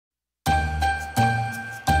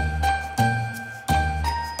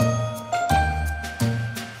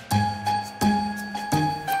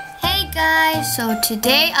So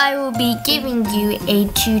today I will be giving you a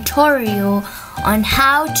tutorial on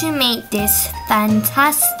how to make this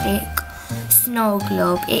fantastic snow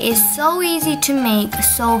globe. It is so easy to make,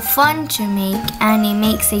 so fun to make, and it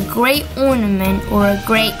makes a great ornament or a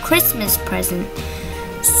great Christmas present.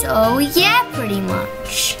 So yeah, pretty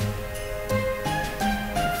much.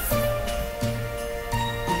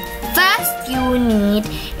 First you will need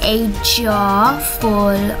a jar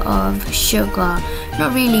full of sugar.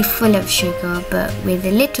 Not really full of sugar, but with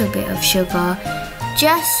a little bit of sugar,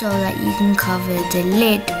 just so that you can cover the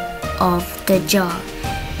lid of the jar.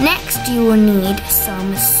 Next you will need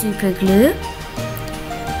some super glue,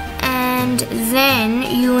 and then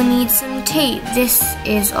you will need some tape. This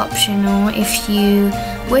is optional. If you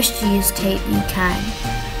wish to use tape, you can.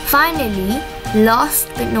 Finally, last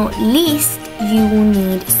but not least, you will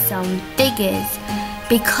need some figures.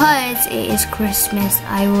 Because it is Christmas,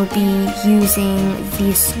 I will be using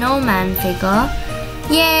the snowman figure.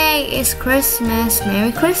 Yay, it's Christmas.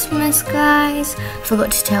 Merry Christmas, guys.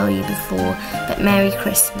 Forgot to tell you before, but Merry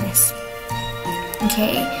Christmas.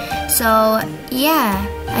 Okay, so yeah,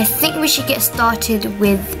 I think we should get started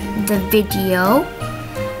with the video.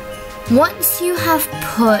 Once you have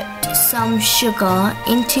put some sugar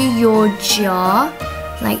into your jar,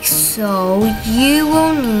 like so, you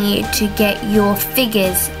will need to get your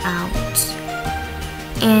figures out.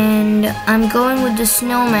 And I'm going with the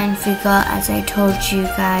snowman figure, as I told you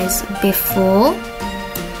guys before.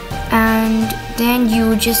 And then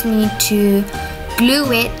you just need to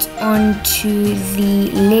glue it onto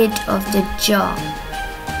the lid of the jar.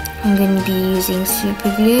 I'm going to be using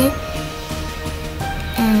super glue.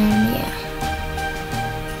 And yeah.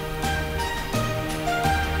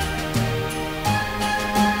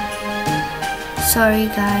 Sorry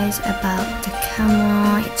guys about the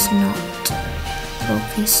camera, it's not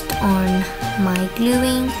focused on my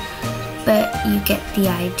gluing, but you get the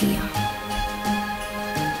idea.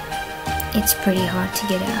 It's pretty hard to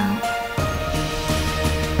get it out.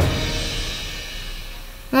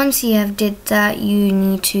 Once you have did that, you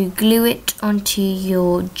need to glue it onto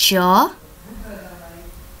your jar.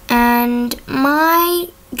 And my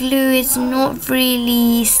glue is not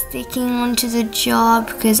really sticking onto the jar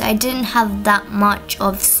because I didn't have that much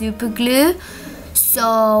of super glue,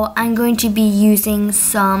 so I'm going to be using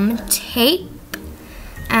some tape,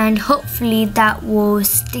 and hopefully that will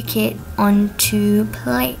stick it into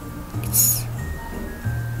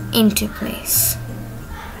place.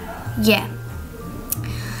 Yeah.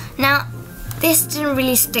 Now this didn't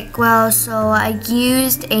really stick well, so I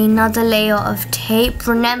used another layer of tape.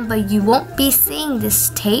 Remember, you won't be seeing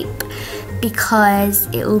this tape because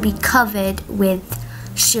it will be covered with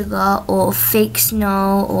sugar or fake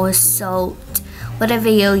snow or salt. Whatever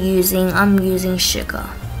you're using, I'm using sugar.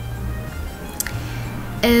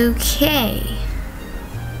 Okay.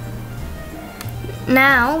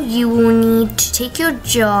 Now you will need to take your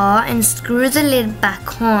jar and screw the lid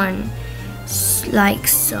back on, like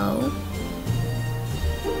so.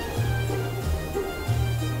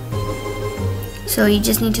 So you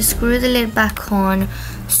just need to screw the lid back on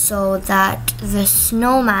so that the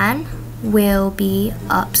snowman will be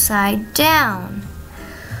upside down.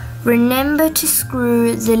 Remember to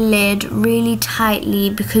screw the lid really tightly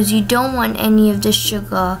because you don't want any of the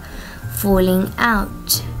sugar falling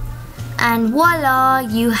out. And voila,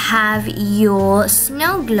 you have your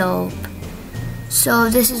snow globe. So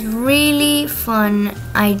this is really fun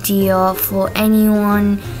idea for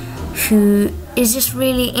anyone who is just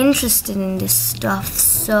really interested in this stuff.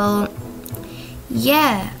 So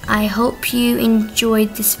yeah, I hope you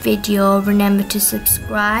enjoyed this video. Remember to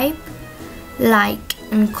subscribe, like,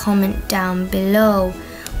 and comment down below.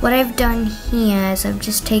 What I've done here is I've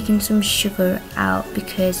just taken some sugar out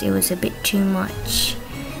because it was a bit too much.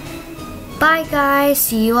 Bye guys,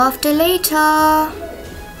 see you after later.